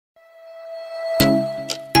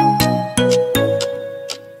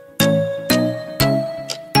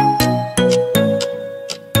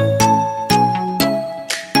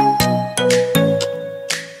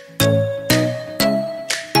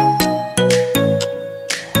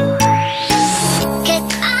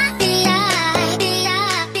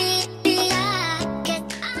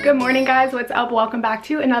morning guys, what's up? Welcome back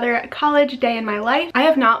to another college day in my life. I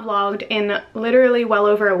have not vlogged in literally well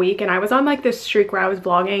over a week, and I was on like this streak where I was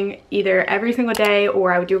vlogging either every single day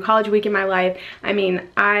or I would do a college week in my life. I mean,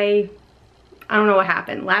 I don't know what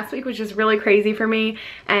happened. Last week was just really crazy for me,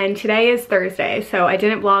 and today is Thursday, so I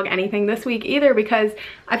didn't vlog anything this week either because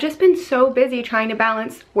I've just been so busy trying to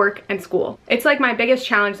balance work and school. It's like my biggest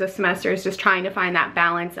challenge this semester is just trying to find that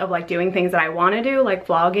balance of like doing things that I want to do, like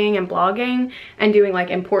vlogging and blogging, and doing like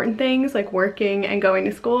important things like working and going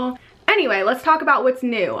to school. Anyway, let's talk about what's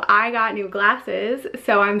new. I got new glasses,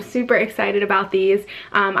 so I'm super excited about these.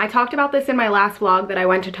 I talked about this in my last vlog that I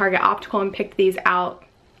went to Target Optical and picked these out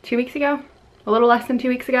 2 weeks ago. A little less than 2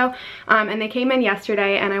 weeks ago, and they came in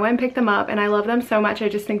yesterday, and I went and picked them up, and I love them so much. I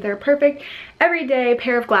just think they're a perfect everyday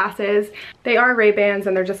pair of glasses. They are Ray-Bans,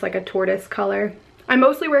 and they're just like a tortoise color. I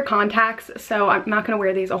mostly wear contacts, so I'm not going to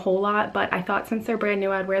wear these a whole lot, but I thought since they're brand new,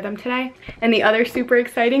 I'd wear them today. And the other super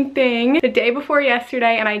exciting thing, the day before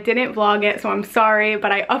yesterday, and I didn't vlog it, so I'm sorry, but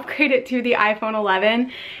I upgraded to the iPhone 11,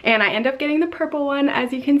 and I ended up getting the purple one,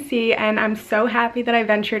 as you can see, and I'm so happy that I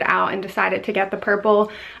ventured out and decided to get the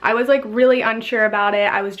purple. I was like really unsure about it.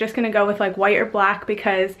 I was just going to go with like white or black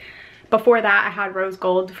because before that I had rose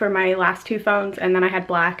gold for my last two phones, and then I had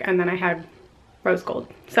black, and then I had rose gold.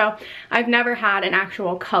 So I've never had an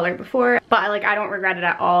actual color before, but I don't regret it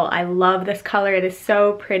at all. I love this color. It is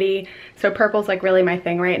so pretty. So purple's like really my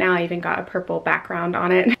thing right now. I even got a purple background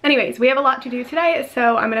on it. Anyways, we have a lot to do today,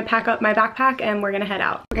 so I'm gonna pack up my backpack and we're gonna head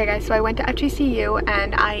out. Okay guys, so I went to FGCU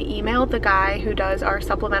and I emailed the guy who does our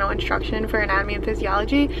supplemental instruction for anatomy and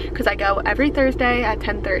physiology because I go every Thursday at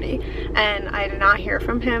 10:30, and I did not hear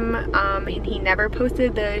from him, and he never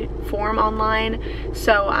posted the form online,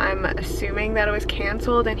 so I'm assuming that it was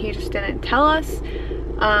canceled and he just didn't tell us,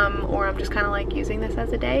 or I'm just kind of like using this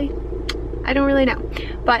as a day. I don't really know,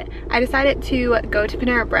 but I decided to go to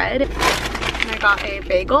Panera Bread and I got a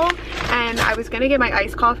bagel, and I was gonna get my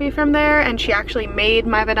iced coffee from there, and she actually made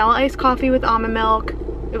my vanilla iced coffee with almond milk.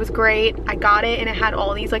 It was great. I got it and it had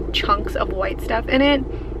all these like chunks of white stuff in it,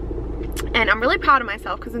 and I'm really proud of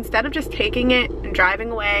myself because instead of just taking it and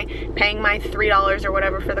driving away, paying my $3 or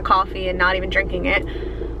whatever for the coffee and not even drinking it,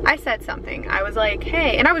 I said something. I was like,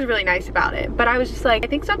 hey, and I was really nice about it, but I was just like, I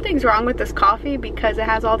think something's wrong with this coffee because it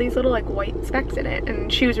has all these little like white specks in it.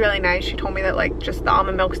 And she was really nice. She told me that like just the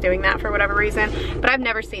almond milk's doing that for whatever reason, but I've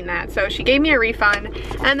never seen that. So she gave me a refund,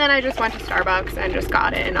 and then I just went to Starbucks and just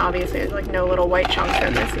got it, and obviously there's like no little white chunks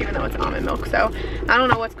in this even though it's almond milk. So I don't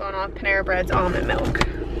know what's going on with Panera Bread's almond milk.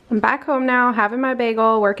 I'm back home now, having my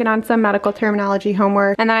bagel, working on some medical terminology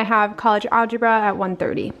homework, and then I have college algebra at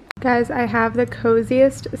 1:30. Guys, I have the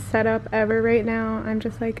coziest setup ever right now. I'm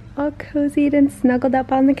just like all cozied and snuggled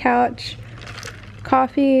up on the couch.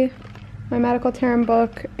 Coffee, my medical term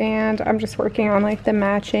book, and I'm just working on like the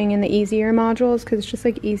matching and the easier modules because it's just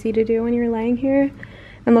like easy to do when you're laying here.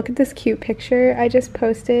 And look at this cute picture I just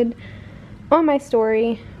posted on my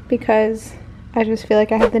story because I just feel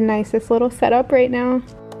like I have the nicest little setup right now.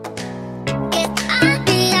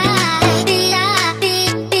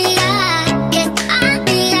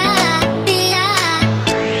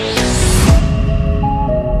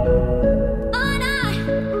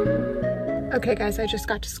 Okay guys, I just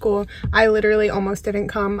got to school. I literally almost didn't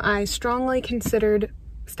come. I strongly considered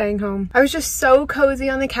staying home. I was just so cozy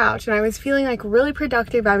on the couch and I was feeling like really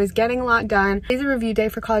productive. I was getting a lot done. Today's a review day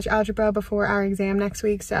for college algebra before our exam next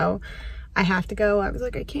week, so I have to go. I was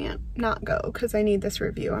like, I can't not go because I need this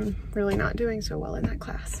review. I'm really not doing so well in that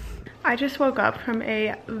class. I just woke up from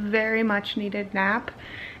a very much needed nap,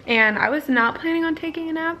 and I was not planning on taking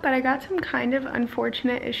a nap, but I got some kind of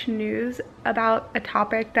unfortunate-ish news about a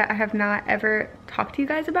topic that I have not ever talked to you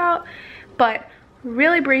guys about. But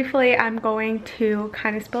really briefly, I'm going to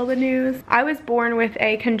kind of spill the news. I was born with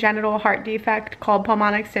a congenital heart defect called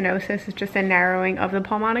pulmonic stenosis. It's just a narrowing of the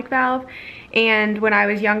pulmonic valve. And when I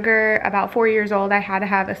was younger, about 4 years old, I had to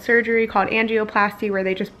have a surgery called angioplasty where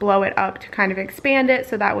they just blow it up to kind of expand it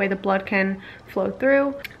so that way the blood can flow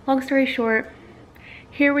through. Long story short,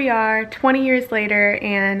 here we are 20 years later,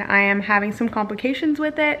 and I am having some complications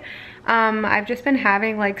with it. I've just been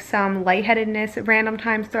having like some lightheadedness at random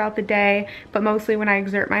times throughout the day, but mostly when I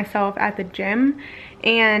exert myself at the gym.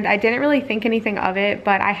 And I didn't really think anything of it,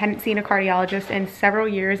 but I hadn't seen a cardiologist in several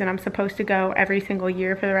years, and I'm supposed to go every single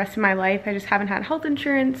year for the rest of my life. I just haven't had health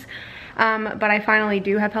insurance, but I finally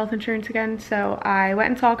do have health insurance again. So I went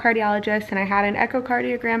and saw a cardiologist, and I had an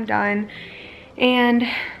echocardiogram done, and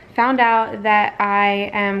found out that I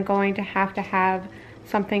am going to have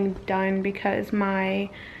something done because my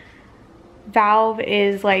valve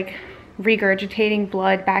is like regurgitating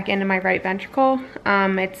blood back into my right ventricle.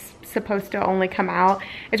 It's supposed to only come out.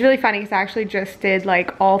 It's really funny because I actually just did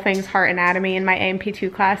like all things heart anatomy in my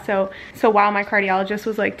AMP2 class. So while my cardiologist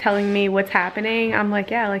was like telling me what's happening, I'm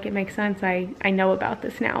like, yeah, like it makes sense. I know about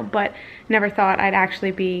this now, but never thought I'd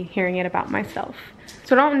actually be hearing it about myself.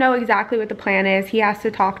 So I don't know exactly what the plan is. He has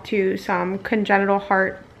to talk to some congenital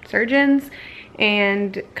heart surgeons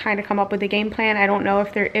and kind of come up with a game plan. I don't know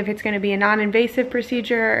if it's going to be a non-invasive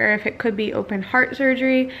procedure or if it could be open heart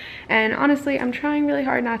surgery. And honestly, I'm trying really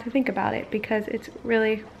hard not to think about it because it's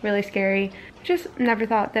really, really scary. Just never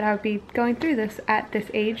thought that I would be going through this at this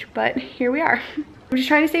age, but here we are. I'm just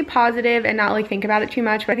trying to stay positive and not like think about it too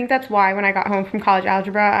much. But I think that's why when I got home from college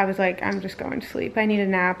algebra, I was like, I'm just going to sleep. I need a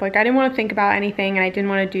nap. Like I didn't want to think about anything and I didn't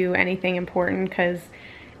want to do anything important because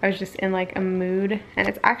I was just in like a mood. And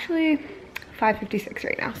it's actually 5:56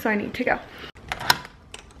 right now, so I need to go.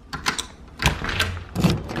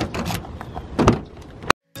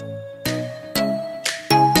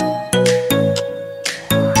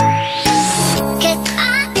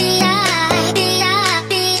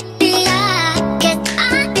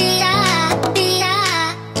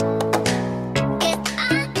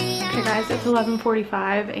 Okay guys, it's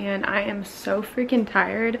 11:45 and I am so freaking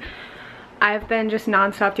tired. I've been just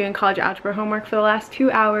nonstop doing college algebra homework for the last 2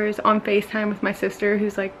 hours on FaceTime with my sister,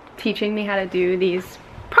 who's like teaching me how to do these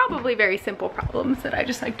probably very simple problems that I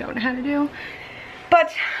just like don't know how to do.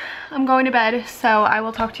 But I'm going to bed, so I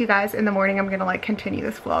will talk to you guys in the morning. I'm gonna like continue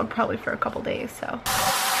this vlog probably for a couple days, so.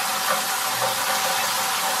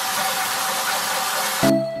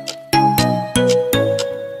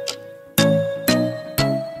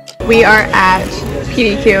 We are at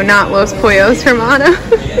PDQ, not Los Pollos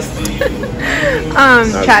Hermanos.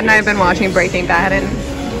 Chad and I have been watching Breaking Bad, and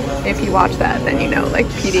if you watch that, then you know, like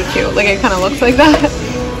PDQ, like it kind of looks like that.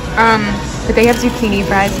 But they have zucchini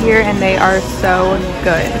fries here, and they are so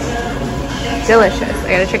good, delicious.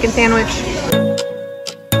 I got a chicken sandwich.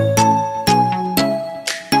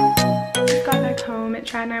 Just got back home.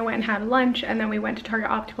 Chad and I went and had lunch, and then we went to Target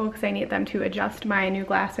Optical because I needed them to adjust my new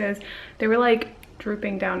glasses. They were like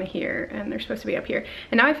drooping down to here and they're supposed to be up here,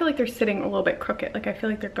 and now I feel like they're sitting a little bit crooked. Like I feel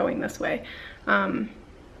like they're going this way.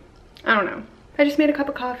 I don't know. I just made a cup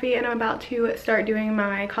of coffee and I'm about to start doing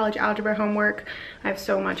my college algebra homework. I have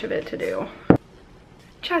so much of it to do.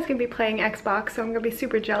 Chad's gonna be playing Xbox, so I'm gonna be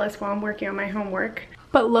super jealous while I'm working on my homework.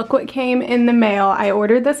 But look what came in the mail. I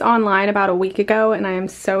ordered this online about a week ago and I am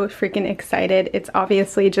so freaking excited. It's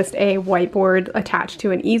obviously just a whiteboard attached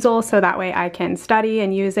to an easel, so that way I can study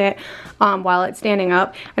and use it while it's standing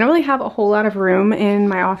up. I don't really have a whole lot of room in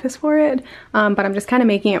my office for it, but I'm just kind of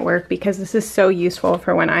making it work because this is so useful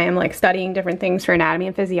for when I am like studying different things for anatomy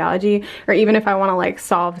and physiology, or even if I want to like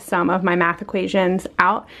solve some of my math equations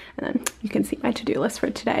out. And then you can see my to-do list for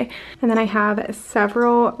today. And then I have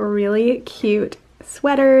several really cute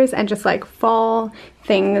sweaters and just like fall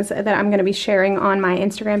things that I'm going to be sharing on my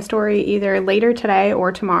Instagram story either later today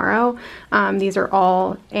or tomorrow. These are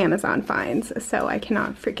all Amazon finds, so I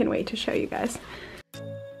cannot freaking wait to show you guys.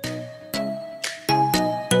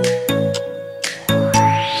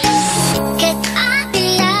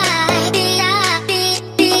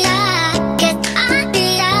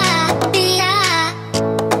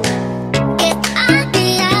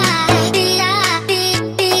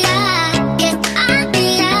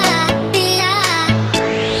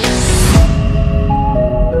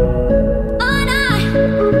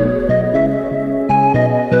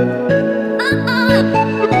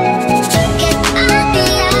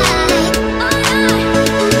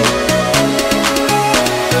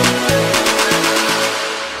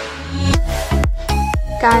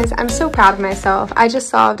 Guys, I'm so proud of myself. I just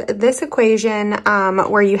solved this equation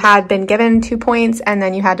where you had been given 2 points and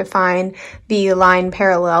then you had to find the line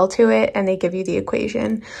parallel to it and they give you the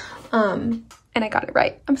equation. And I got it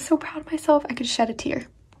right. I'm so proud of myself. I could shed a tear.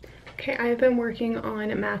 Okay, I've been working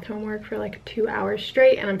on math homework for like 2 hours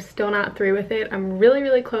straight and I'm still not through with it. I'm really,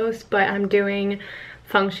 really close, but I'm doing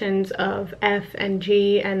functions of f and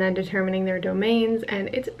g and then determining their domains, and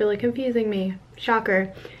it's really confusing me.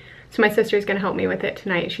 Shocker. So my sister's gonna help me with it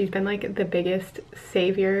tonight. She's been like the biggest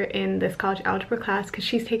savior in this college algebra class because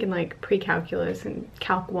she's taken like pre-calculus and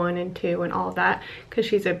calc 1 and 2 and all of that because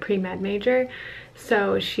she's a pre-med major.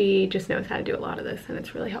 So she just knows how to do a lot of this and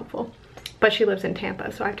it's really helpful. But she lives in Tampa,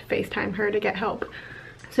 so I have to FaceTime her to get help.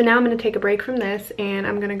 So now I'm gonna take a break from this and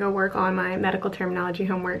I'm gonna go work on my medical terminology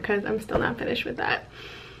homework because I'm still not finished with that.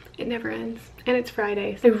 It never ends. And it's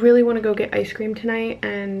Friday. So I really wanna go get ice cream tonight,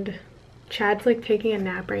 and Chad's like taking a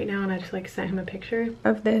nap right now and I just like sent him a picture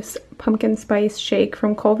of this pumpkin spice shake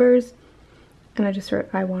from Culver's, and I just wrote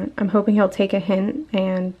I'm hoping he'll take a hint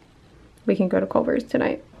and we can go to Culver's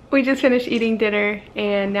tonight. We just finished eating dinner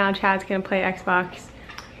and now Chad's gonna play Xbox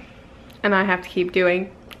and I have to keep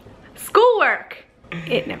doing schoolwork.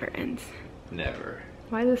 It never ends. Never.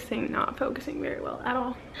 Why is this thing not focusing very well at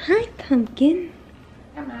all? Hi, Pumpkin.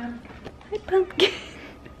 Come on. Hi, Pumpkin.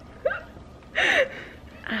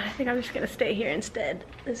 I think I'm just gonna stay here instead.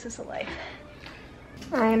 This is a life.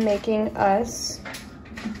 I am making us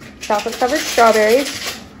chocolate covered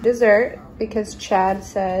strawberries dessert because Chad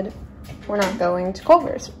said we're not going to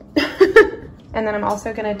Culver's. And then I'm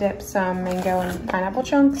also gonna dip some mango and pineapple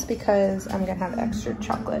chunks because I'm gonna have extra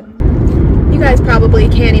chocolate. You guys probably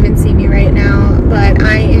can't even see me right now, but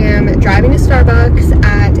I am driving to Starbucks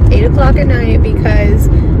at 8 o'clock at night because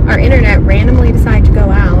our internet randomly decided to go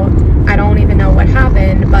out. I don't even know what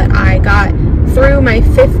happened, but I got through my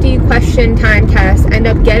 50 question time test, end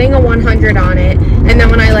up getting a 100 on it, and then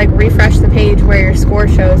when I like refresh the page where your score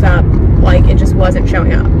shows up, like it just wasn't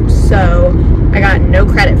showing up. So I got no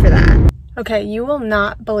credit for that. Okay, you will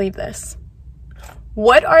not believe this.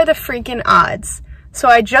 What are the freaking odds? So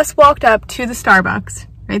I just walked up to the Starbucks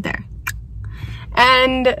right there,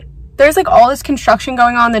 and there's like all this construction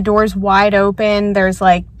going on. The door's wide open. There's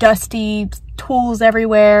like dusty tools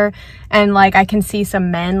everywhere, and like I can see some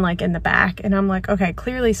men like in the back, and I'm like, okay,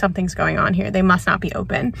 clearly something's going on here. They must not be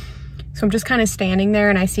open. So I'm just kind of standing there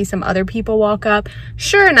and I see some other people walk up.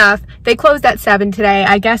 Sure enough, they closed at 7 today.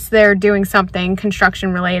 I guess they're doing something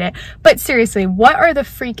construction related. But seriously, what are the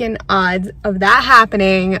freaking odds of that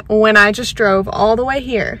happening when I just drove all the way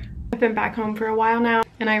here? I've been back home for a while now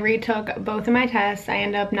and I retook both of my tests. I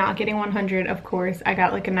ended up not getting 100, of course. I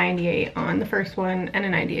got like a 98 on the first one and a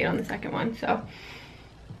 98 on the second one. So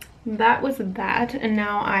that was that. And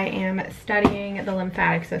now I am studying the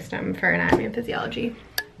lymphatic system for anatomy and physiology.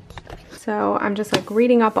 So I'm just like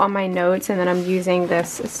reading up on my notes, and then I'm using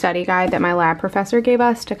this study guide that my lab professor gave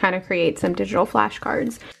us to kind of create some digital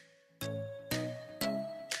flashcards.